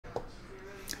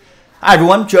Hi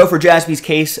everyone, Joe for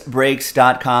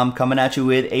JaspysCaseBreaks.com coming at you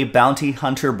with a Bounty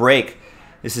Hunter break.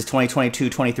 This is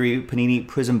 2022-23 Panini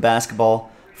Prism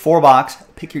Basketball 4-box.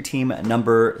 Pick your team at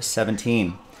number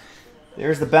 17.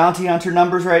 There's the Bounty Hunter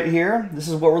numbers right here. This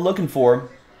is what we're looking for.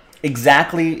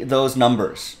 Exactly those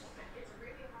numbers.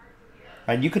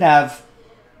 Right? You could have,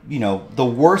 the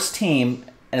worst team,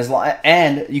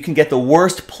 and you can get the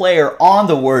worst player on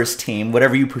the worst team,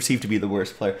 whatever you perceive to be the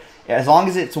worst player. As long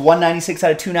as it's 196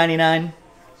 out of 299,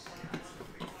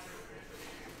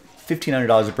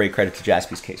 $1,500 of break credit to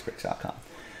JaspysCaseBreaks.com.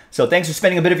 So thanks for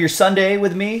spending a bit of your Sunday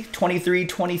with me. 23-23,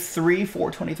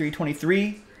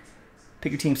 4-23-23.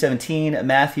 Pick your team 17.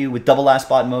 Matthew with double last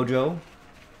spot mojo. And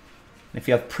if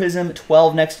you have Prism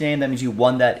 12 next name, that means you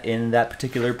won that in that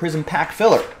particular Prism pack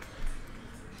filler.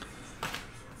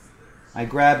 I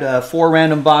grabbed 4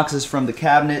 random boxes from the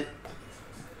cabinet.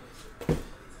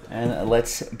 And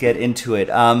let's get into it.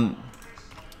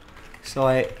 So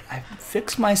I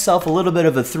fixed myself a little bit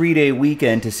of a 3-day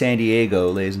weekend to San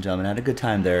Diego, ladies and gentlemen. I had a good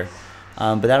time there.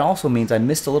 But that also means I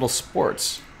missed a little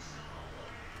sports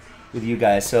with you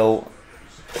guys. So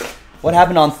what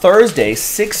happened on Thursday?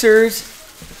 Sixers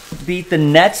beat the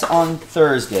Nets on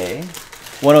Thursday,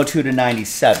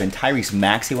 102-97. Tyrese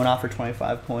Maxey went off for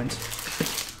 25 points.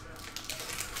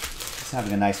 He's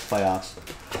having a nice playoffs.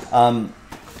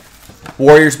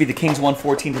 Warriors beat the Kings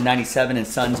 114-97, and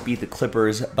Suns beat the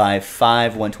Clippers by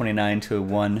 5,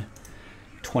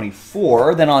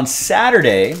 129-124. Then on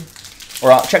Saturday,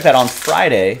 or check that on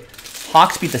Friday,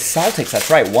 Hawks beat the Celtics. That's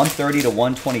right,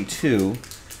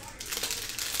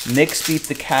 130-122. Knicks beat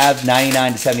the Cavs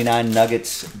 99-79.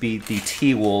 Nuggets beat the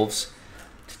T-Wolves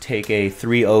to take a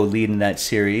 3-0 lead in that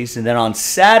series. And then on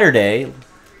Saturday,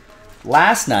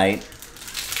 last night,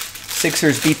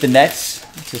 Sixers beat the Nets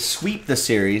to sweep the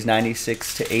series,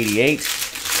 96-88.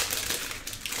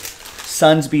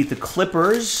 Suns beat the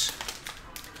Clippers,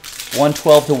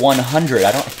 112-100.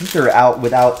 I think they're out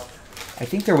without. I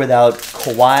think they're without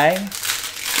Kawhi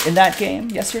in that game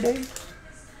yesterday.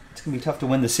 It's gonna be tough to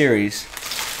win the series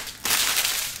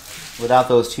without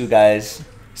those two guys.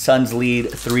 Suns lead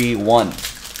 3-1.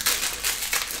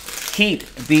 Heat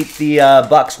beat the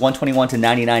Bucks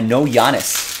 121-99. No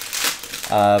Giannis.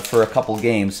 For a couple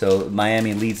games, so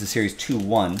Miami leads the series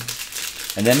 2-1.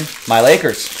 And then my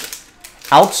Lakers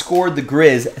outscored the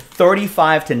Grizz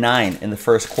 35-9 in the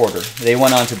first quarter. They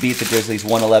went on to beat the Grizzlies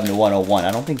 111-101.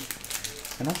 I don't think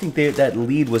that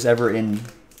lead was ever in.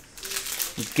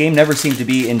 This game never seemed to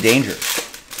be in danger.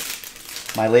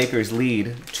 My Lakers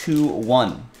lead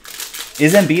 2-1.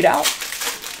 Is Embiid out?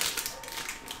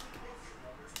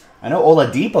 I know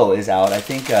Oladipo is out. I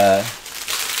think.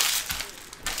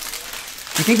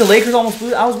 You think the Lakers almost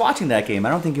blew? I was watching that game. I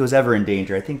don't think it was ever in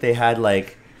danger. I think they had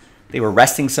they were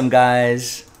resting some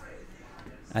guys.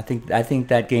 I think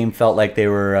that game felt like they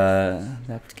were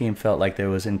they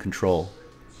was in control.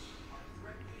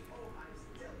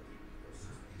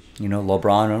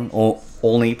 LeBron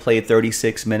only played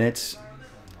 36 minutes,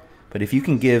 but if you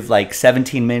can give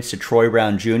 17 minutes to Troy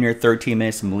Brown Jr., 13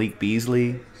 minutes to Malik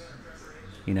Beasley,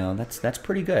 that's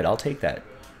pretty good. I'll take that.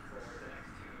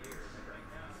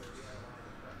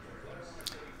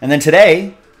 And then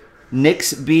today,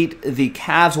 Knicks beat the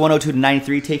Cavs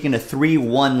 102-93, taking a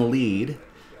 3-1 lead.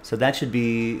 So that should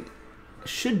be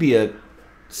a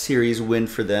series win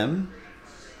for them.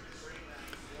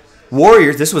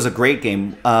 Warriors, this was a great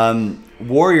game.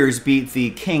 Warriors beat the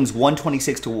Kings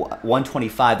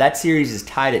 126-125. That series is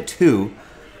tied at 2.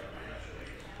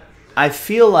 I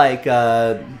feel like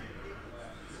I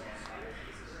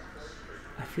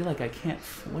can't.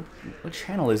 What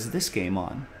channel is this game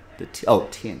on?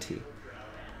 TNT.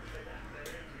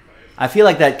 I feel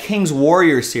like that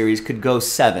Kings-Warriors series could go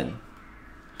 7.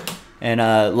 And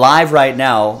live right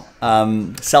now,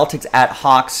 Celtics at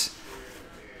Hawks.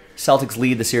 Celtics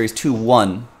lead the series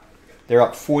 2-1. They're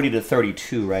up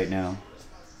 40-32 right now.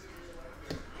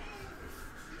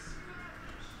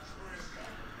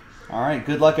 All right,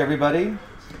 good luck, everybody.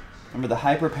 Remember, the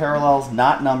hyper parallels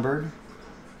not numbered.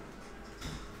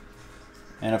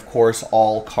 And, of course,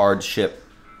 all cards ship.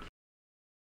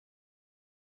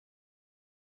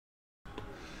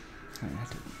 I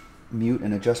have to mute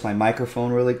and adjust my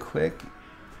microphone really quick.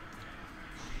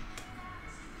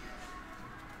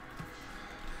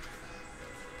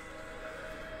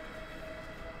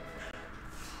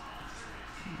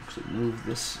 Actually move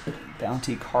this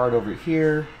bounty card over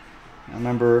here. Now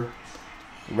remember,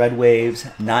 red waves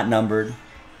not numbered.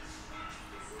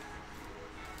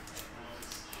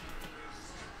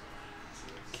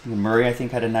 Keegan Murray, I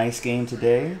think, had a nice game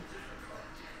today.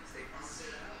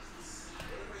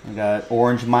 We got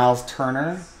Orange Miles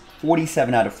Turner,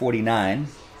 47 out of 49.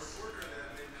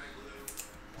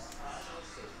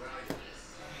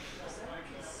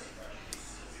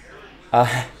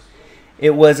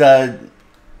 It was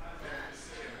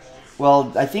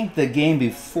well, I think the game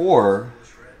before,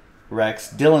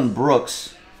 Rex, Dylan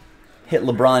Brooks hit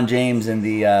LeBron James in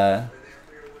the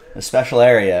special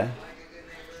area,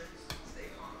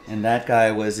 and that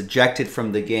guy was ejected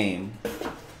from the game.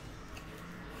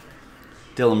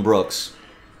 Dylan Brooks.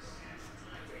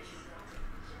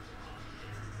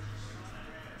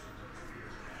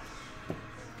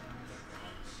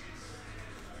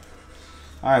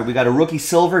 All right, we got a rookie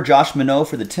silver, Josh Minot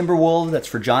for the Timberwolves. That's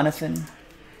for Jonathan.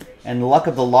 And the luck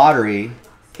of the lottery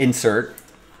insert.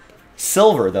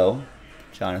 Silver, though,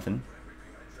 Jonathan.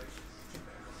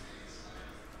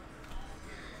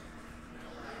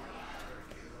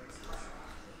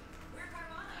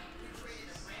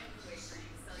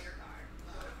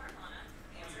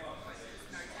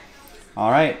 All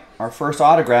right, our first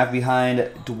autograph behind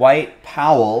Dwight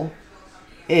Powell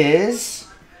is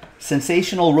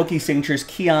sensational rookie signatures,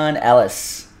 Keon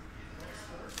Ellis.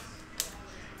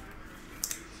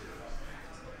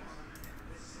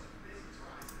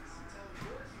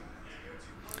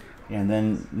 And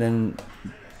then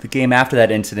the game after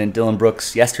that incident, Dylan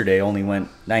Brooks yesterday only went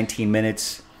 19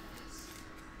 minutes.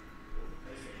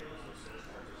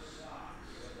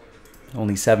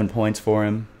 Only 7 points for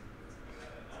him.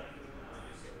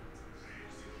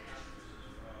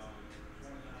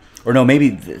 Or no,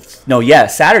 maybe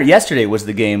yesterday was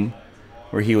the game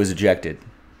where he was ejected.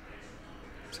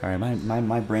 Sorry,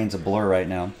 my brain's a blur right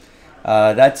now.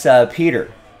 That's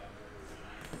Peter.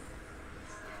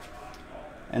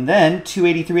 And then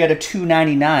 283 out of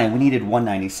 299. We needed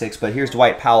 196, but here's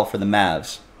Dwight Powell for the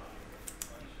Mavs.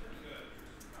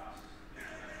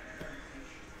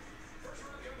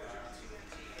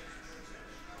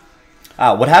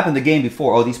 What happened the game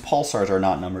before? Oh, these Pulsars are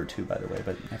not numbered too, by the way,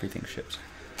 but everything ships.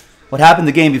 What happened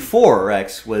the game before,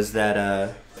 Rex, was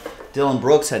that Dylan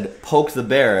Brooks had poked the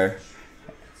bear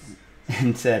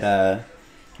and said,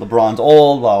 LeBron's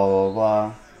old, blah, blah,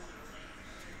 blah.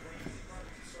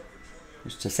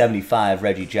 There's to 75,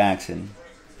 Reggie Jackson.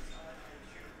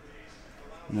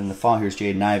 And then the font here's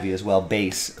Jaden Ivey as well,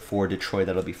 base for Detroit.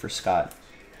 That'll be for Scott.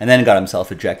 And then got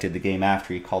himself ejected the game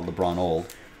after he called LeBron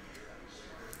old.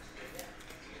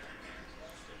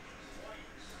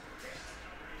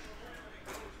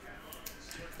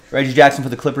 Reggie Jackson for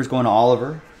the Clippers going to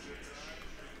Oliver.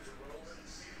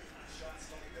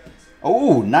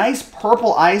 Oh, nice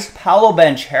purple ice Paolo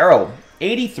Banchero.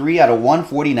 83 out of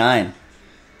 149.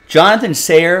 Jonathan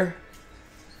Sayer.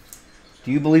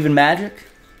 Do you believe in magic?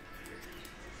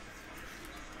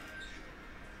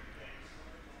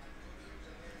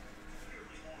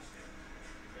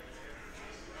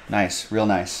 Nice, real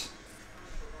nice.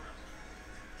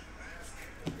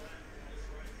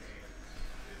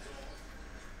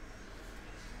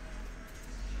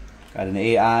 Got an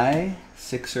AI,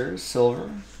 Sixers,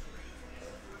 silver.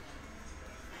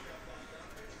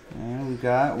 And we've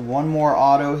got one more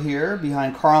auto here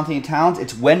behind Karl-Anthony Towns.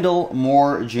 It's Wendell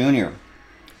Moore Jr.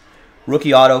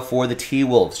 Rookie auto for the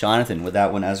T-Wolves. Jonathan with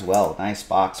that one as well. Nice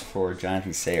box for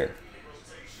Jonathan Sayer.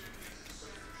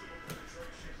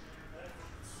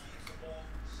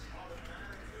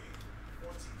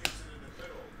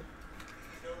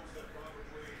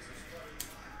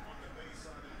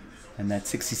 And that's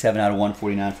 67 out of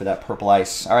 149 for that purple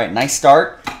ice. All right, nice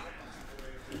start.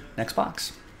 Next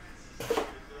box.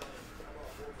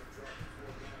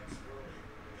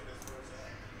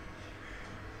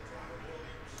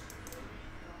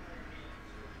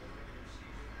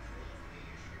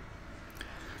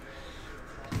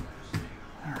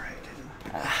 All right.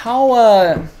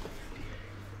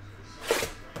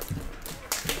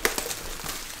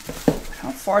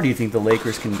 How far do you think the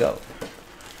Lakers can go?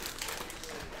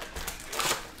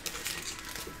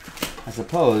 I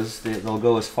suppose they'll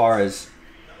go as far as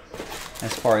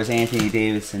Anthony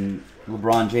Davis and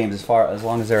LeBron James, as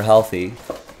long as they're healthy.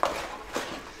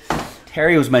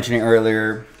 Terry was mentioning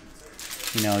earlier,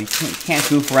 you know, you can't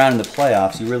goof around in the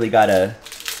playoffs. You really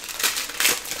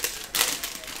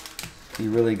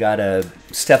gotta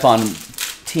step on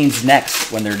teams' necks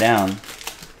when they're down,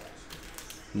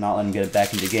 not let them get it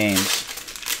back into games.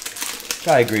 Which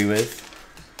I agree with.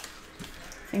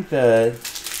 I think the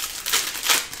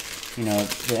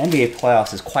NBA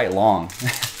playoffs is quite long,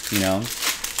 you know.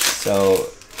 So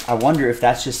I wonder if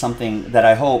that's just something that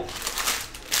I hope.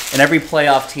 And every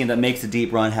playoff team that makes a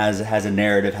deep run has a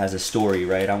narrative, has a story,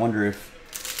 right? I wonder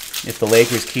if the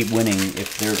Lakers keep winning,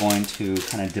 if they're going to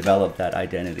kind of develop that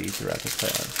identity throughout the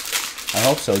playoffs. I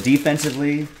hope so.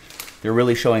 Defensively, They're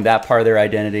really showing that part of their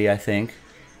identity, I think.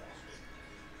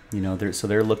 You know,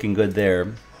 they're looking good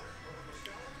there.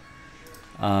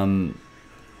 You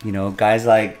know, guys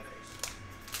like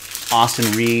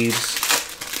Austin Reeves,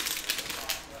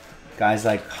 guys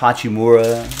like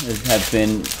Hachimura have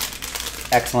been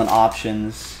excellent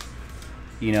options.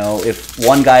 You know, if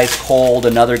one guy's cold,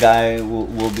 another guy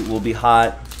will be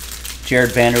hot.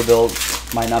 Jared Vanderbilt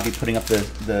might not be putting up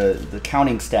the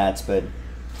counting stats, but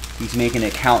he's making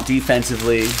it count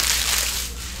defensively.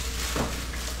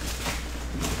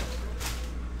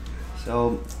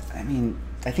 So, I mean,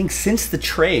 I think since the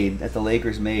trade that the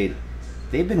Lakers made,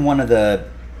 they've been one of the,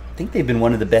 I think they've been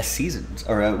one of the best seasons,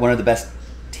 or one of the best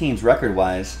teams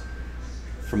record-wise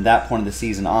from that point of the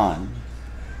season on,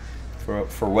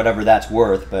 for whatever that's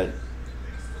worth. But if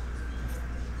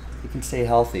you can stay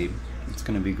healthy, it's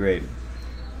going to be great.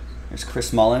 There's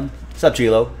Chris Mullen. What's up,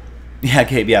 Gilo? Yeah,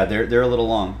 Gabe. Yeah, they're a little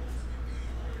long.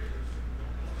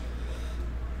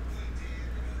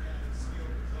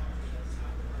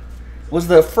 Was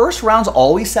the first rounds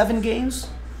always 7 games?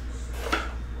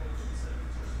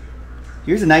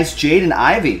 Here's a nice Jaden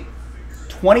Ivey.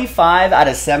 25 out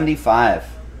of 75.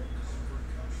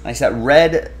 Nice, that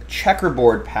red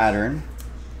checkerboard pattern,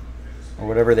 or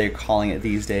whatever they're calling it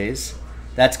these days.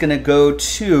 That's going to go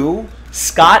to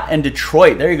Scott and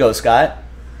Detroit. There you go, Scott.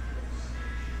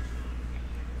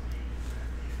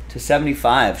 To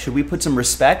 75. Should we put some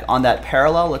respect on that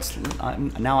parallel?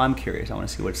 Now I'm curious. I want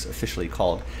to see what it's officially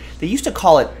called. They used to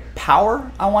call it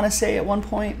power, I want to say, at one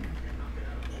point.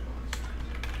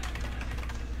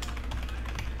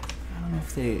 I don't know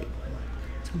if they...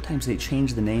 Sometimes they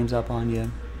change the names up on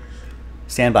you.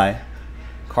 Stand by.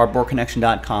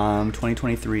 Cardboardconnection.com,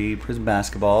 2023 Prism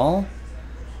Basketball.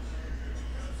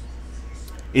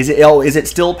 Is it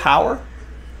still power?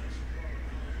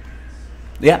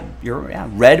 Yeah,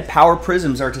 red power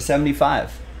prisms are to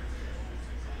 75.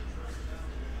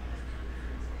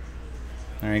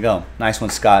 There you go. Nice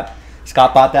one, Scott.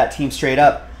 Scott bought that team straight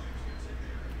up.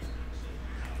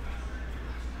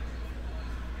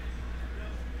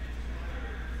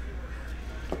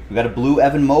 We got a blue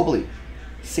Evan Mobley.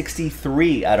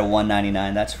 63 out of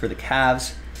 199. That's for the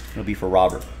Cavs. It'll be for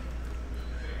Robert.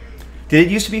 Did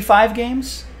it used to be 5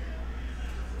 games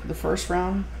for the first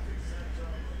round?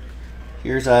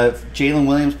 Here's Jalen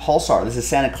Williams Pulsar. This is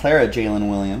Santa Clara Jalen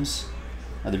Williams.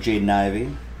 Another Jaden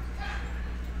Ivey.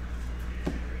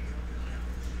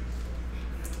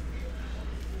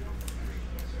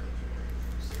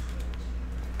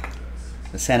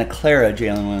 The Santa Clara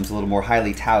Jalen Williams a little more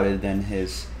highly touted than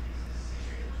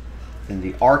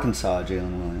the Arkansas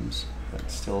Jalen Williams, but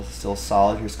still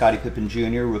solid. Here's Scottie Pippen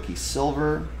Jr., rookie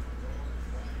silver.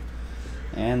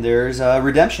 And there's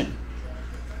Redemption.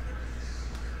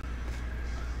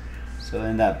 So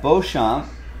then that Beauchamp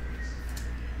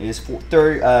is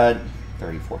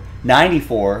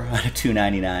 94 out of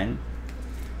 299.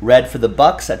 Red for the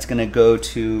Bucks. That's going to go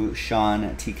to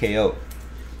Sean TKO.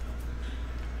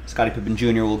 Scottie Pippen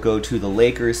Jr. will go to the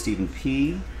Lakers. Stephen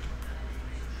P.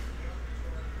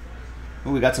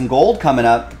 Ooh, we got some gold coming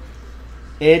up.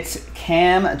 It's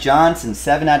Cam Johnson,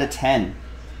 7 out of 10.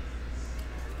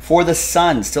 For the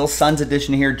Suns, still Suns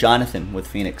edition here, Jonathan with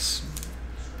Phoenix.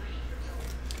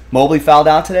 Mobley fouled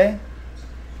out today.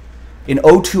 In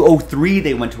 02-03,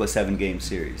 they went to a 7-game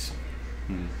series.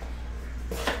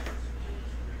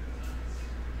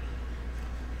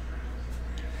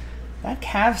 That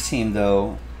Cavs team,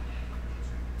 though,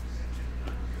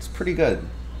 it's pretty good.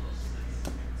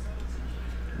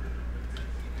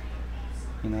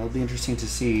 You know, it'll be interesting to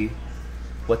see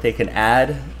what they can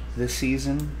add this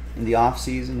season, in the off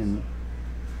season, and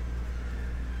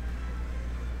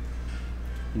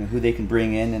you know who they can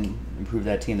bring in and improve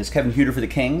that team. There's Kevin Huerter for the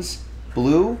Kings,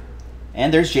 blue,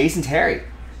 and there's Jason Terry.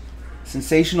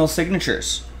 Sensational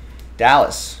signatures.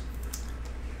 Dallas.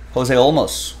 Jose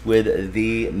Olmos with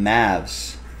the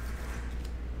Mavs.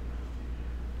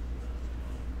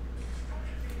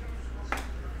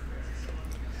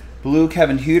 Blue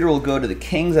Kevin Huerter will go to the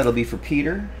Kings. That'll be for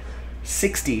Peter.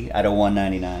 60 out of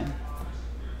 199.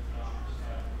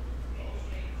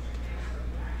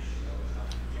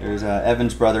 There's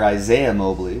Evan's brother Isaiah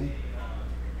Mobley.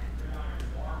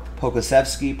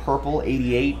 Pokusevski, purple,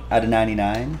 88 out of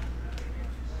 99.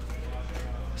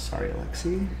 Sorry,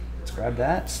 Alexi. Let's grab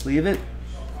that, sleeve it.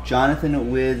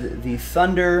 Jonathan with the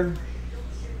Thunder.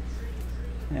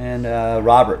 And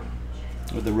Robert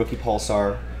with the rookie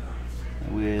Pulsar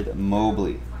with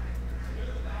Mobley.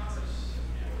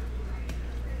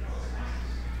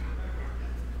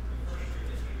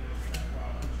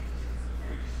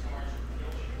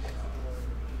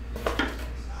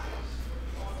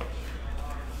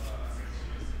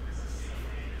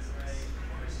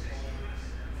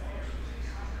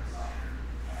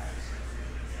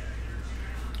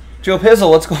 Joe Pizzle,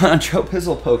 what's going on? Joe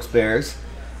Pizzle pokes bears.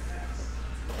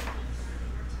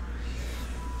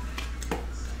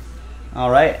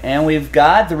 All right, and we've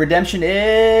got the redemption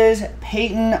is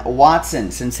Peyton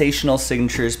Watson. Sensational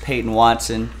signatures, Peyton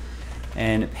Watson.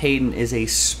 And Peyton is a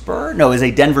Spur? No, is a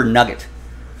Denver Nugget.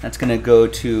 That's going to go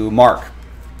to Mark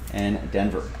and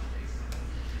Denver.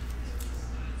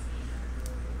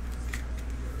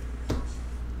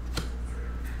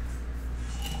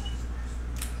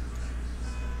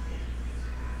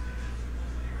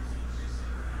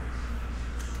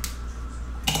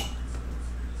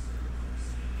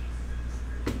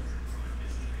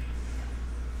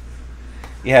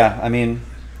 Yeah, I mean,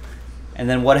 and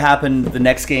then what happened the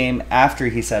next game after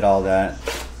he said all that?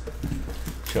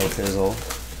 Joe Pizzle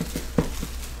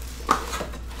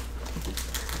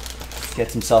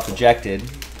gets himself ejected.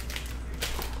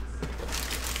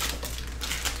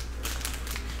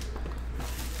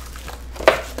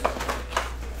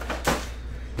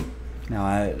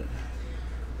 Now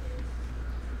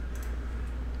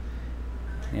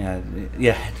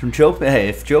from Joe. Hey,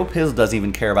 if Joe Pizzle doesn't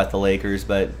even care about the Lakers,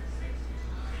 but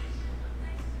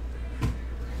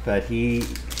he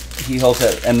hopes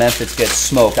that Memphis gets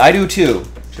smoked. I do too,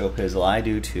 Joe Pizzle. I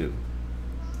do too.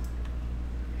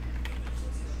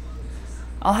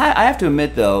 I have to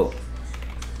admit though,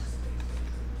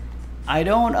 I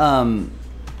don't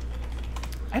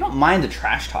mind the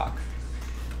trash talk.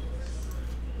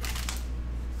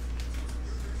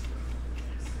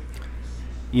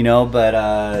 You know, but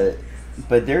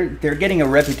they're getting a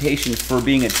reputation for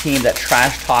being a team that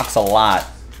trash talks a lot,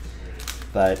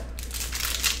 but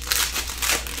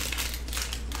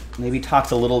maybe talks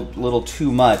a little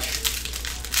too much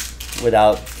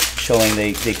without showing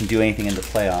they can do anything in the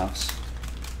playoffs.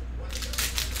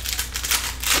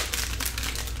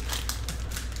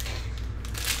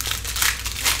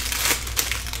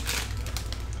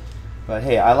 But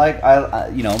hey,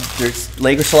 you know, there's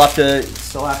Lakers still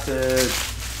have to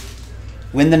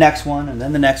win the next one and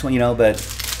then the next one, you know, but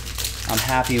I'm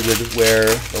happy with where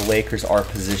the Lakers are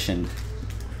positioned.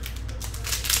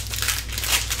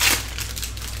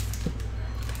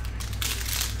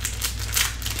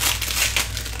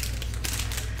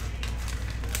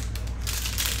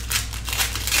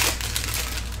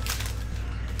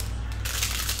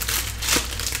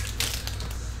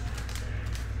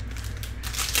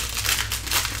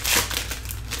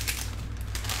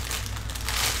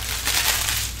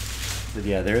 But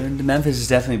yeah, Memphis is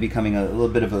definitely becoming a little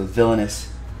bit of a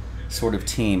villainous sort of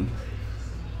team.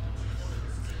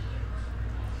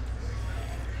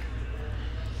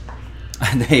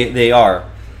 They are.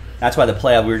 That's why the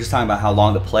playoff. We were just talking about how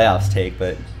long the playoffs take,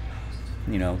 but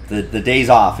you know, the days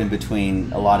off in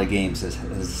between a lot of games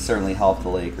has certainly helped the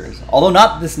Lakers. Although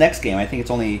not this next game. I think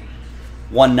it's only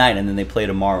one night, and then they play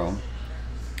tomorrow.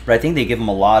 But I think they give them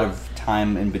a lot of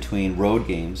time in between road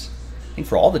games. I think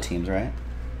for all the teams, right?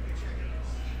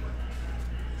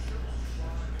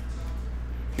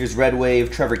 Here's Red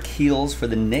Wave Trevor Keels for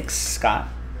the Knicks. Scott.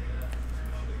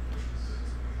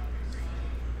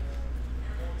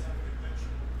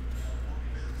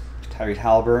 Tyrese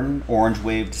Halliburton, Orange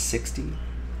Wave to 60.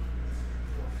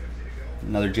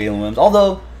 Another Jalen Williams.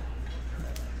 Although,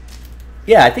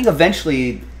 yeah, I think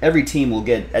eventually every team will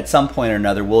get, at some point or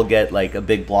another, will get like a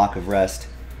big block of rest.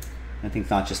 I think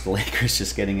not just the Lakers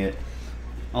just getting it.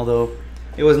 Although,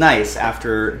 it was nice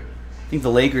after, I think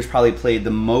the Lakers probably played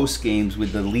the most games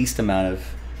with the least amount of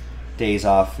days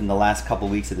off in the last couple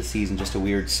weeks of the season. Just a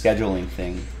weird scheduling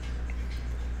thing.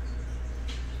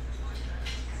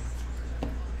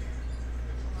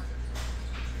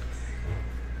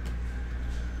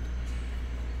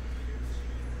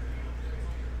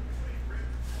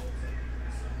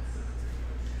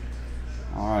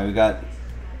 All right, we got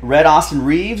Red Austin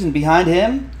Reeves, and behind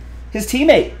him, his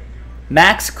teammate,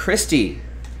 Max Christie.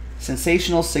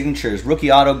 Sensational signatures.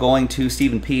 Rookie auto going to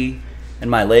Stephen P.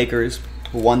 and my Lakers,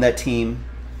 who won that team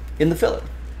in the filler.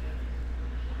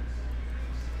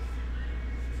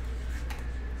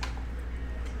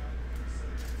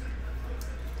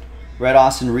 Red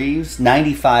Austin Reeves,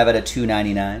 95 out of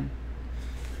 299.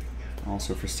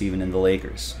 Also for Stephen and the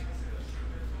Lakers.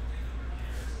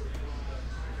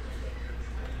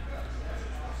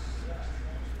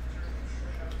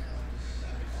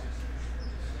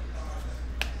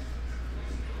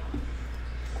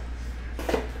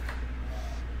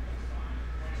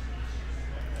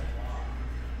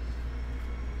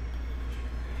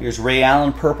 Here's Ray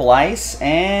Allen, Purple Ice,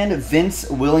 and Vince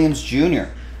Williams Jr.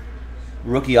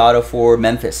 Rookie auto for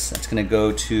Memphis. That's going to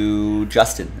go to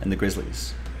Justin and the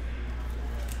Grizzlies.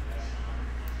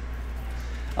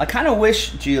 I kind of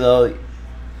wish, Gilo,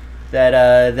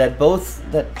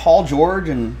 that Paul George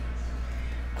and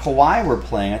Kawhi were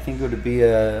playing. I think it would be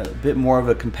a bit more of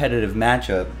a competitive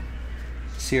matchup,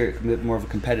 a bit more of a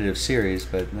competitive series,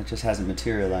 but that just hasn't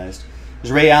materialized.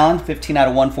 There's Ray Allen, 15 out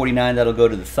of 149. That'll go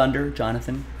to the Thunder,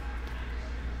 Jonathan.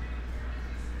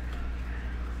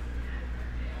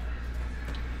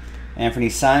 Anthony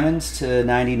Simons to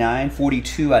 99,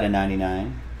 42 out of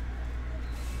 99.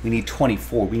 We need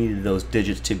 24. We needed those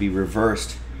digits to be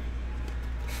reversed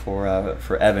for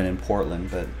Evan in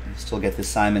Portland, but still get the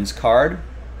Simons card.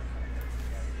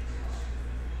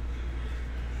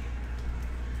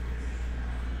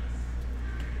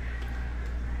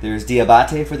 There's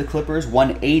Diabate for the Clippers,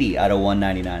 180 out of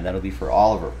 199. That'll be for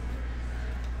Oliver.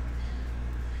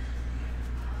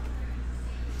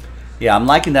 Yeah, I'm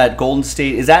liking that Golden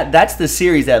State. That's the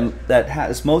series that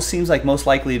has seems like most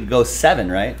likely to go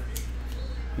 7, right?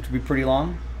 Which would be pretty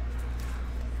long.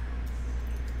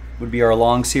 Would be our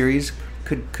long series.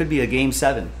 Could be a game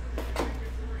 7.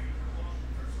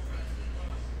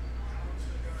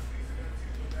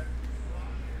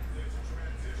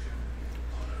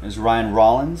 There's Ryan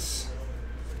Rollins,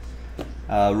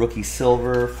 rookie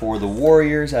silver for the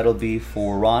Warriors. That'll be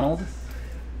for Ronald.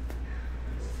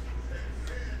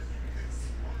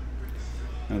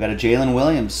 And we've got a Jalen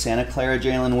Williams, Santa Clara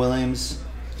Jalen Williams,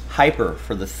 hyper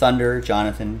for the Thunder,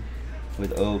 Jonathan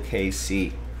with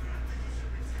OKC.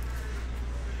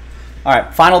 All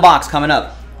right, final box coming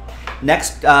up.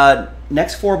 Next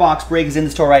 4-box break is in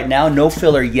the store right now. No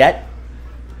filler yet.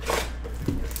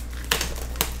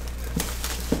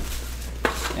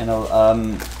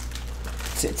 And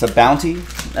it's a bounty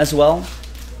as well.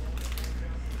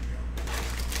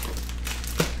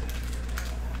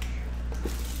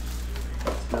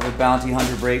 Another bounty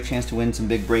hunter break, chance to win some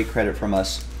big break credit from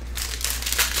us.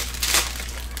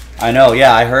 I know,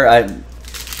 yeah, I heard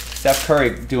Steph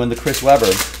Curry doing the Chris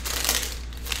Webber.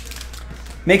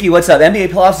 Mickey, what's up? NBA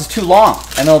playoffs is too long.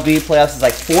 MLB playoffs is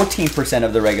like 14%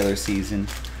 of the regular season.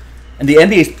 And the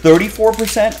NBA is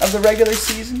 34% of the regular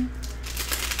season?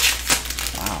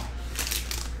 Wow.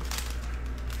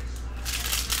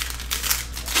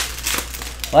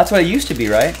 Well, that's what it used to be,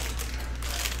 right?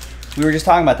 We were just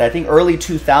talking about that. I think early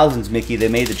 2000s, Mickey, they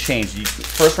made the change.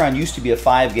 First round used to be a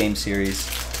 5-game series.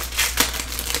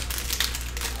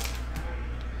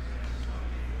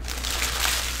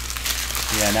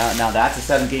 Yeah, now that's a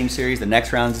 7-game series. The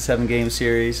next round's a 7-game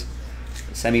series.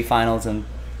 The semifinals and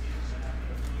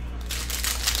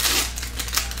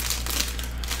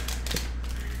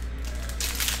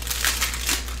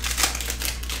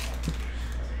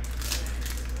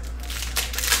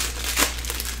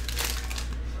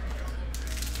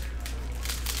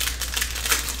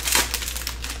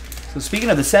so speaking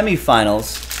of the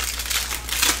semifinals,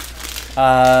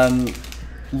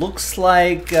 looks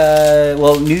like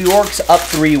well, New York's up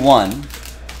 3-1.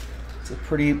 It's a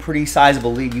pretty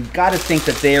sizable lead. You've got to think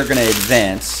that they are going to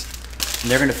advance,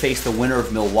 and they're going to face the winner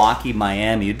of Milwaukee,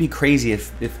 Miami. It'd be crazy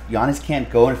if Giannis can't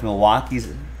go, and if Milwaukee's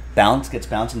gets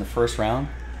bounced in the first round.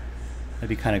 That'd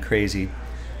be kind of crazy.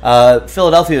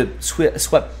 Philadelphia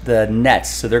swept the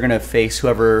Nets, so they're going to face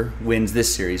whoever wins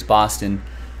this series, Boston,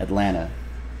 Atlanta.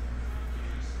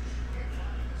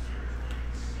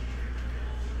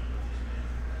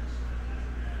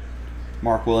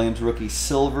 Mark Williams, rookie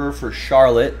silver for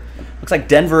Charlotte. Looks like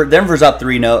Denver's up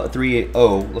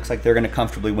 3-0. Looks like they're going to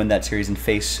comfortably win that series and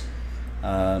face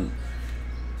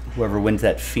whoever wins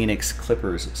that Phoenix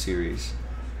Clippers series.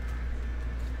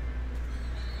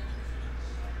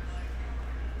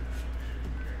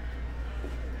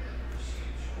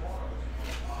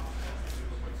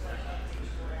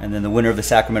 And then the winner of the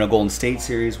Sacramento Golden State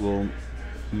series will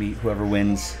meet whoever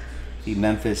wins the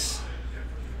Memphis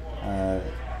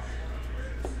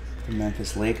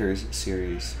Lakers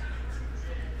series.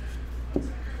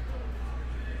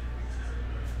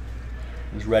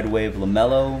 There's Red Wave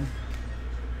LaMelo.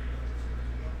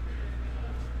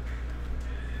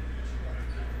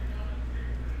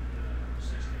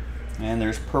 And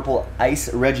there's Purple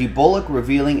Ice Reggie Bullock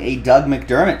revealing a Doug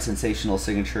McDermott sensational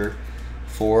signature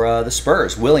for the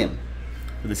Spurs. William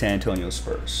for the San Antonio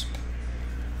Spurs.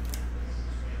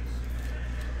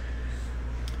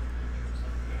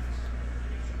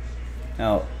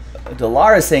 Now,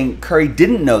 Delar is saying Curry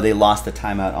didn't know they lost the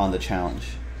timeout on the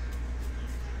challenge.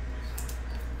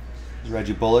 There's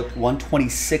Reggie Bullock,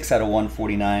 126 out of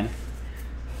 149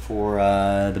 for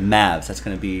the Mavs. That's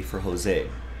going to be for Jose.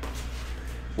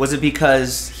 Was it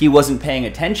because he wasn't paying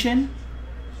attention?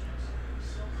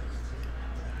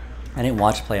 I didn't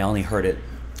watch play. I only heard it.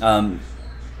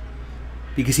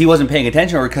 Because he wasn't paying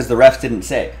attention, or because the refs didn't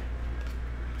say?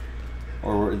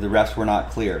 Or the refs were not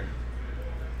clear?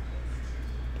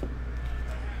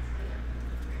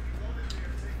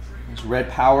 Red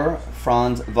Power,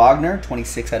 Franz Wagner,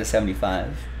 26 out of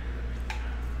 75.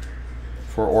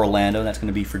 For Orlando, that's going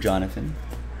to be for Jonathan.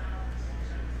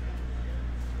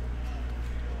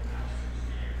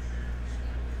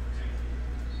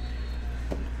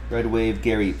 Red Wave,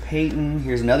 Gary Payton.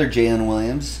 Here's another Jalen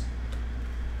Williams.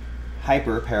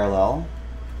 Hyper parallel.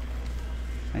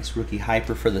 Nice rookie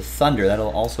hyper for the Thunder.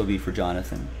 That'll also be for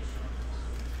Jonathan.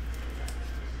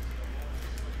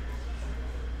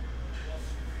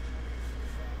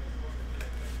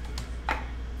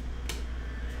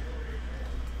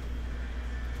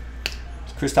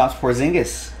 Kristaps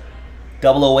Porzingis,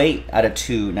 008 out of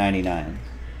 299.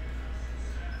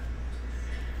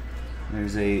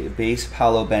 There's a base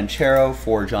Paolo Banchero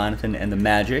for Jonathan and the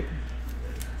Magic.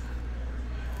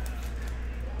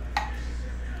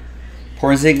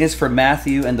 Porzingis for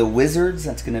Matthew and the Wizards.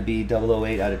 That's going to be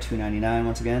 008 out of 299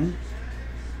 once again.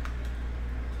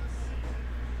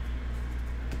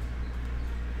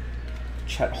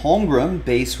 Chet Holmgren,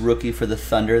 base rookie for the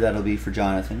Thunder. That'll be for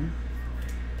Jonathan.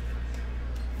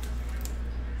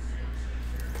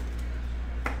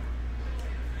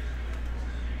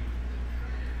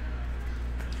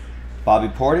 Bobby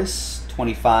Portis,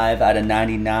 25 out of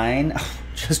 99.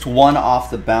 Just one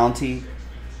off the bounty.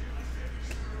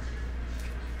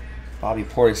 Bobby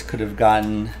Portis could have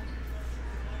gotten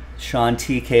Sean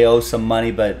TKO some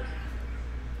money, but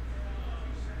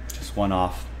just one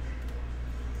off.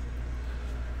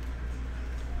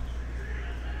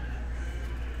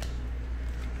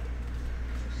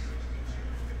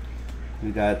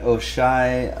 We got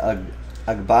Oshai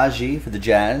Agbaji for the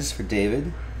Jazz for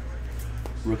David.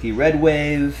 Rookie Red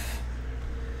Wave.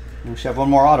 We should have one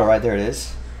more auto, right there it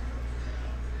is.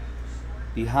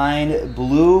 Behind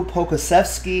blue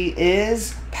Pokusevski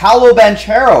is Paolo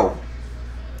Banchero.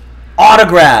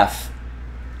 Autograph.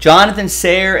 Jonathan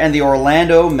Sayer and the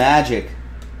Orlando Magic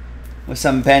with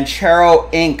some Banchero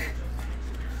ink.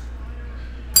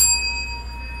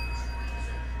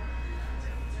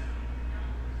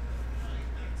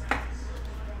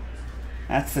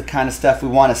 That's the kind of stuff we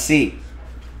want to see.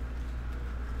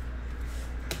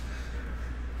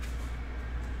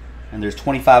 And there's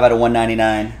 25 out of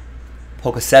 199.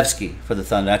 Pokusevski for the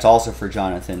Thunder. That's also for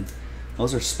Jonathan.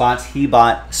 Those are spots he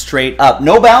bought straight up.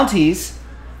 No bounties,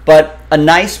 but a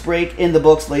nice break in the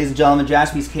books, ladies and gentlemen.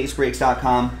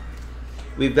 JaspysCaseBreaks.com.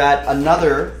 We've got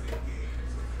another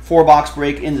 4-box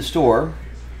break in the store.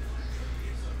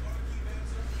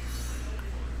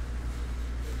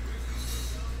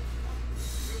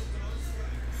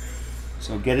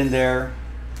 So get in there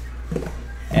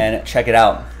and check it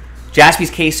out.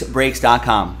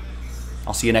 JaspysCaseBreaks.com.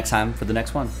 I'll see you next time for the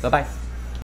next one. Bye-bye.